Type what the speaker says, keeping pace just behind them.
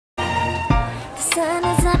Hi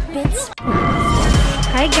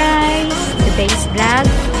guys! Today's vlog,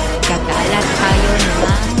 gagala tayo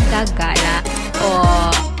ng gagala.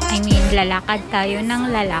 Lalakad tayo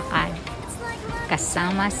ng lalakad.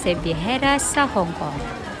 Kasama si Bihera sa Hong Kong.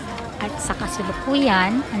 At sa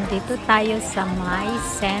kasalukuyan, andito tayo sa may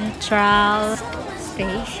Central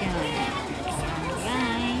Station. Ayan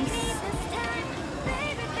guys.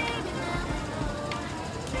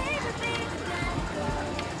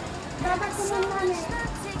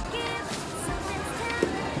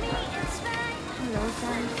 Hello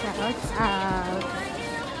guys, shout out.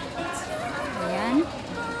 Ayan.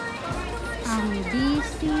 Ang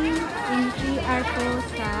DC NCR po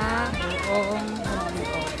sa buong Hong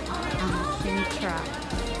Kong. Ang Central.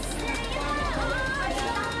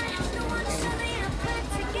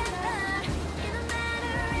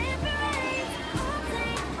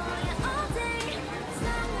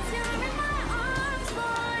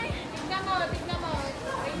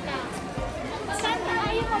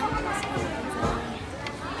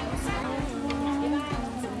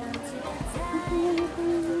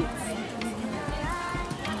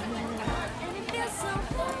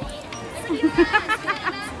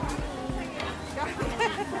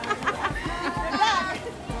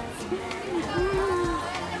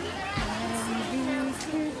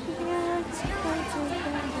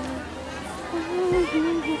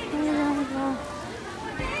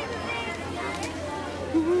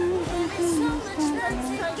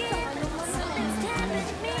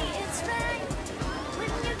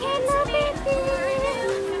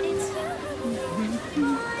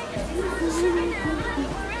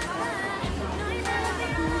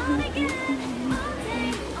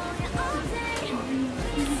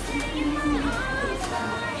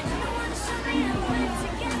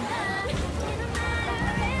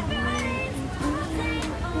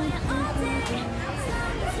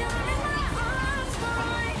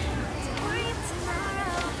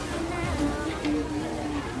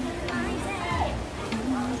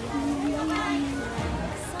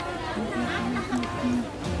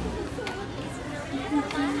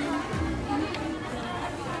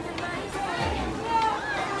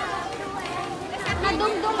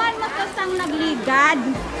 Nadumduman mo to sang nagligad.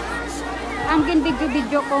 Ang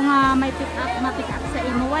ginbidyo-bidyo ko nga may pick up, ma-pick up sa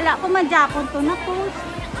imo. Wala ko madjakon to na post.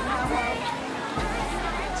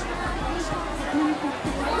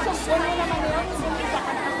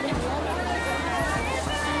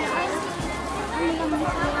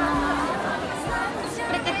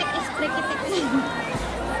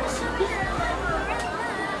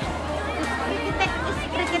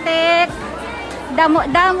 Sprekitek.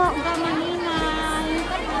 Damo-damo gamaninay.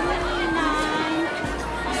 Gamaninay.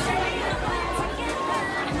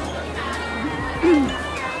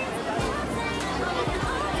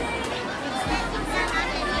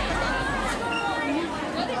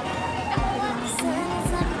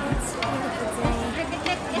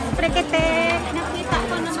 Sprekitek. Nakita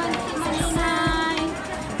ko naman si Maninay.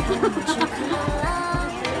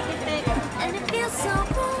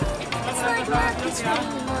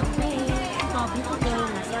 Sabi ko daw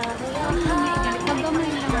na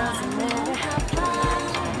paggamay lang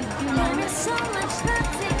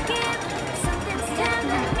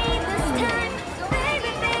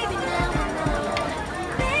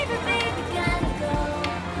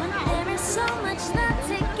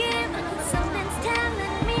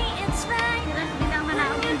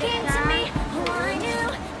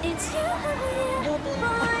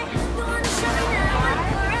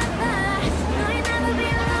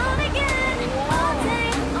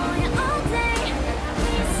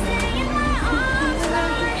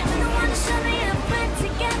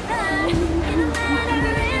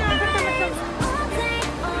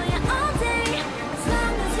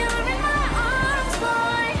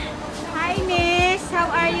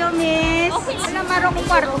miss. Alam marong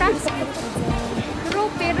kwarta.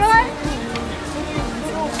 Rupiron.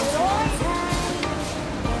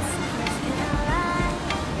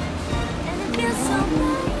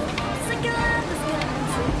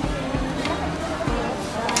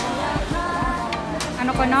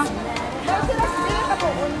 Ano ko no?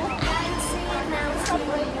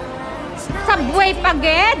 Subway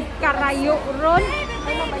paged. Karayo ron.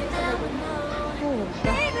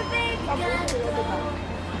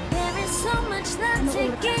 So much love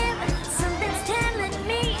to give. Something's telling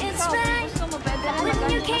me it's right.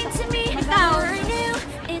 When you came to me, I knew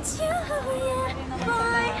it's you, yeah,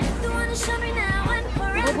 boy. The one to show me now and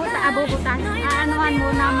forever. Bubutan. Anuhan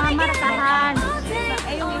mo na mamarkahan. All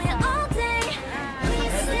day, all day.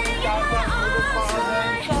 Please stay in my arms,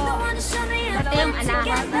 boy. The one to show me how Pati yung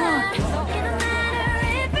alaga mo. it don't matter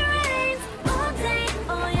if it rains. All day,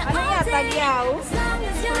 all day. bagyaw. As long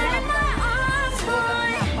as you're in my arms,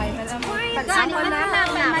 boy. Ano ano,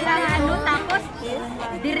 tapos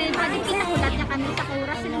dire pa din kinakulat niya kami sa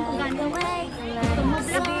kuras ng kugano. Gusto mo vlog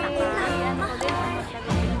sa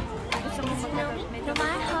To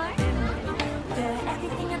my heart, you're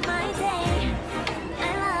everything in my day. I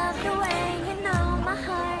love the way you know my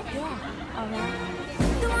heart. Yeah, alright.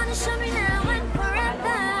 You wanna show me now and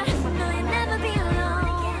forever. No, you'll never be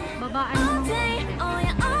alone. babaan All mo. day, oh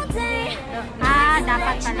yeah, all day.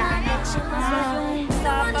 Dapat pala ano. You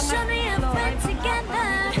wanna show me if we're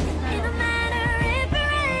together. It don't matter if it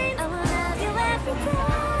rains. I will love you every day.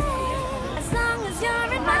 As long as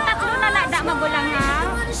you're in my Tatlo na lang, da magulang ha. You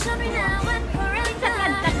wanna show me now and forever.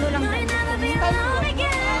 Tatlo lang. No, you'll never be alone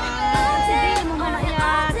again. All day, oh yeah,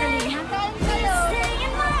 all day. Stay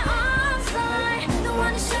in my arms, boy. You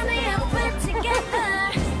wanna show me if we're together.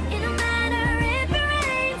 It don't matter if it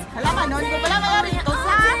rains. Hala ka, noon ko pala kaya rito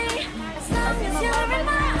sa... As long as you're in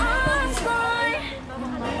my arms, boy.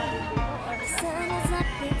 The sun is up,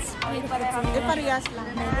 it's beautiful. Parehas lang.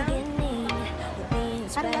 My beginning will be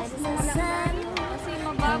as bright as the sun. Kasi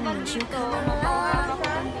mababag dito.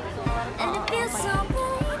 And it feels so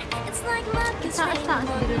right. It's like love is Taas-taas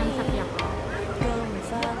din lang sa tiyak ko. going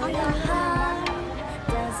follow your heart.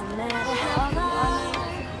 Doesn't matter how far.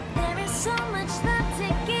 There is so much love to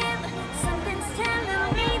give. Something's telling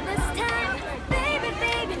me this time. Baby,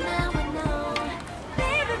 baby, now I know.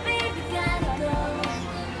 Baby, baby, gotta go.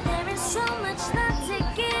 There is so much love to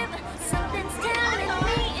give. Something's telling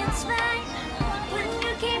me it's right. When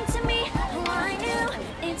you came to me, oh, I knew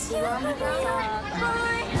it's you,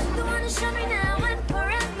 boy. The one to show me now and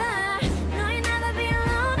forever. No, you'll never be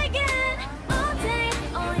alone again. All day,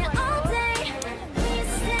 oh yeah, all day. Please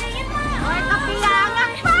stay in my arms.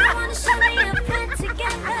 kapiyangan pa! The one to show me if we're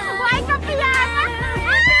together. Why kapiyangan?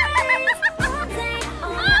 All day,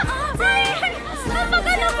 oh yeah, all day. As long as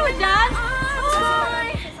Magano you're ko in dyan? my arms, boy.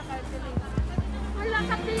 Wala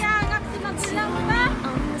kapiyangan, sinagulang pa.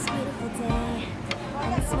 On this beautiful day,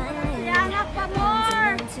 I'm smiling. Kapiyangan pa more.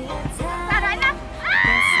 To your touch. Tara na.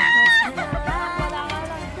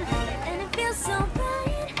 And it feels so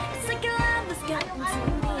right. It's like your love has gotten to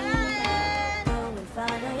me. Go and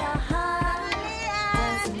follow your heart.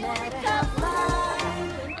 Doesn't matter how far.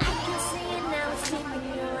 I can see it now, it's deep in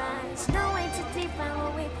your eyes. No way to define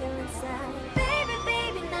what we feel inside. Baby,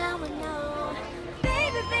 baby, now I know.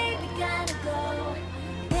 Baby, baby, gotta go.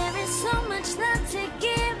 There is so much love to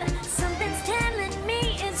give. Something's telling me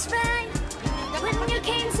it's right. When you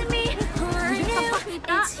came to me, oh, I knew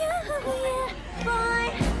it's you, yeah, boy.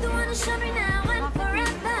 The one to show me now and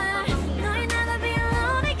forever. No, you'll never be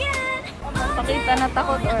alone again. All day, Pakita na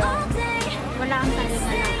takot oh, yeah, or... all day. Wala ang tayo na lang.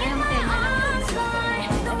 Ay, ang tema lang. Arms, boy.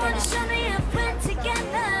 The one to show me if we're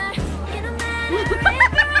together. It don't matter if it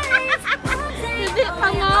rains. All day, Hindi oh, pa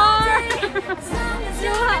yeah, more. all day. As long as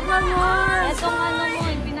you're Luha in pa my more. arms, Itong ano boy. mo,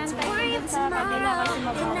 pinantay ko dun sa kabila kasi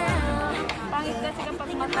mababa. Pangit kasi kapag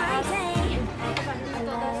mataas.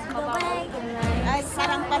 Ay,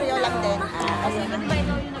 parang pareho lang din. Kasi di ba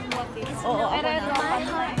ikaw yung nag-motive? Oo, ako Pero na. ito,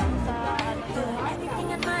 Everything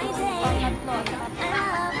in my day. I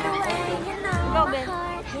love the way you know Go, my Ben.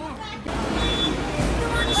 heart. You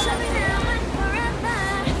wanna show me now and forever.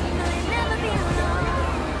 No, you'll never be alone.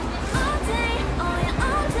 All day, oh yeah,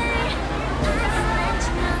 all day. I can let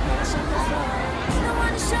you know that you're the one. You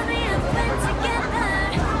wanna show me if we're together.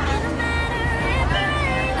 It don't matter if it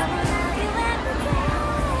rains. I will love you every day.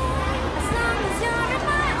 As long as you're in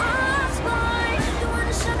my arms, boy. You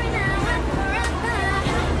wanna show me now and forever.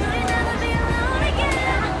 No, you'll never be alone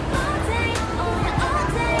again. All day, oh yeah, all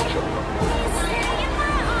day. Please stay in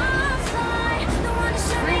my arms, boy. You wanna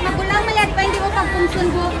show me if magulang mo yan pa, hindi mo pang pungsun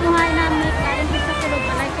buhok mo nga namin. Kaya hindi sa tulog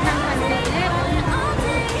pa, like kinang kalit. all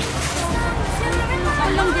day. As long as you're in my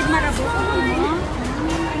Kulong din marabo. Ano?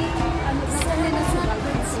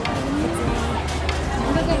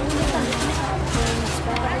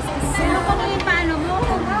 Sino ko mo yung paano mo?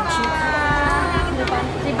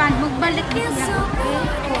 Riban, magbalik din so lang.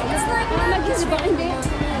 bright. It's like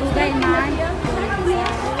Bugay man.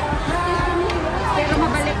 Pero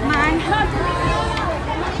mabalik man. there's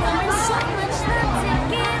so much love to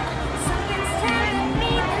give. Something's telling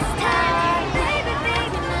me this time. Baby,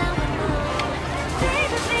 baby, now I know.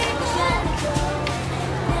 Baby, baby, gotta go.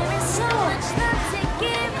 There is so much love to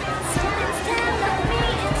give. Something's telling me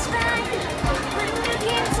it's right. When you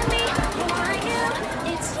came to me, oh, I knew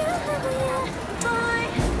it's you, yeah, boy.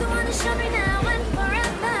 The one to show me now and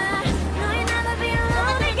forever. No, you'll never be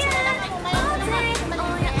alone again. All day,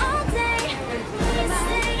 oh yeah, all day. Please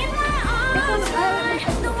stay in my arms,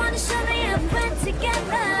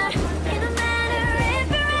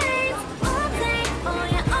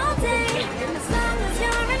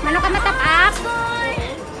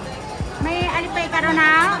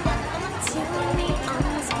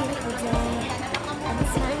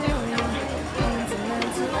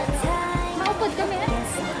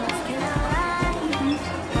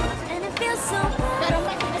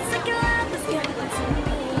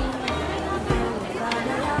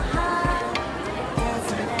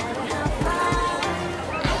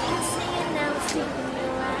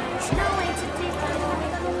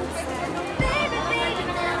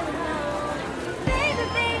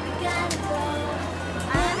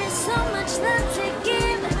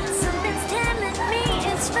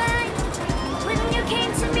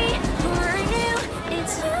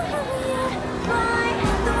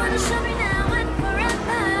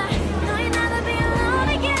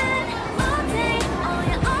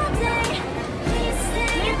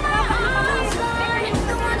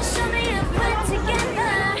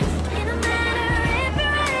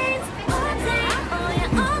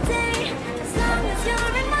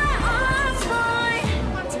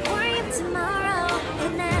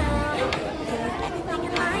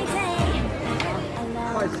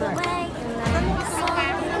 away.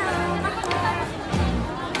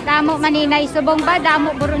 Damo maninay subong ba?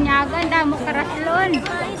 Damo burunyagan, damo karaslon.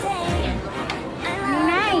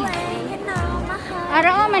 Maninay.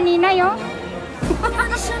 Ara o maninay o.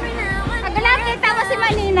 Agalaki tama si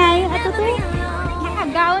maninay. Ato to.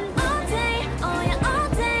 Nakagaon.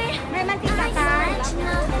 May mantika ka.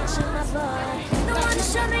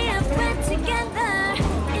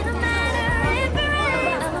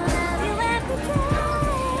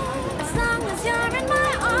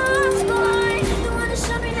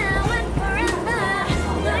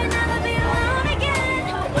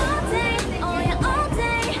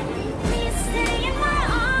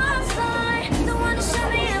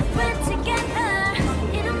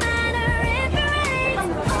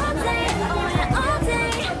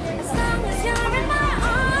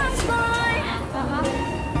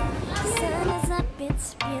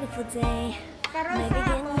 It's a beautiful day. My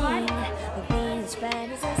beginning will be as bright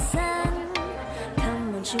as the sun.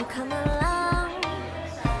 Come, won't you come along?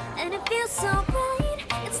 And it feels so bright.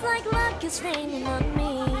 It's like luck is raining on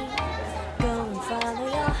me. Go and follow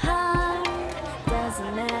your heart.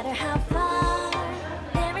 Doesn't matter how far.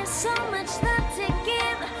 There is so much love to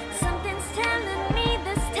give. Something's telling me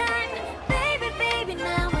this time. Baby, baby,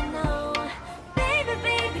 now I know. Baby,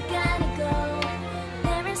 baby, gotta go.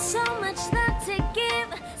 There is so much love to give.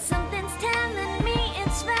 Something's telling me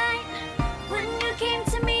it's right. When you came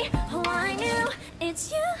to me, oh, I knew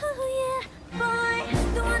it's you, yeah, boy.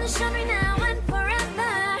 The one to show me now.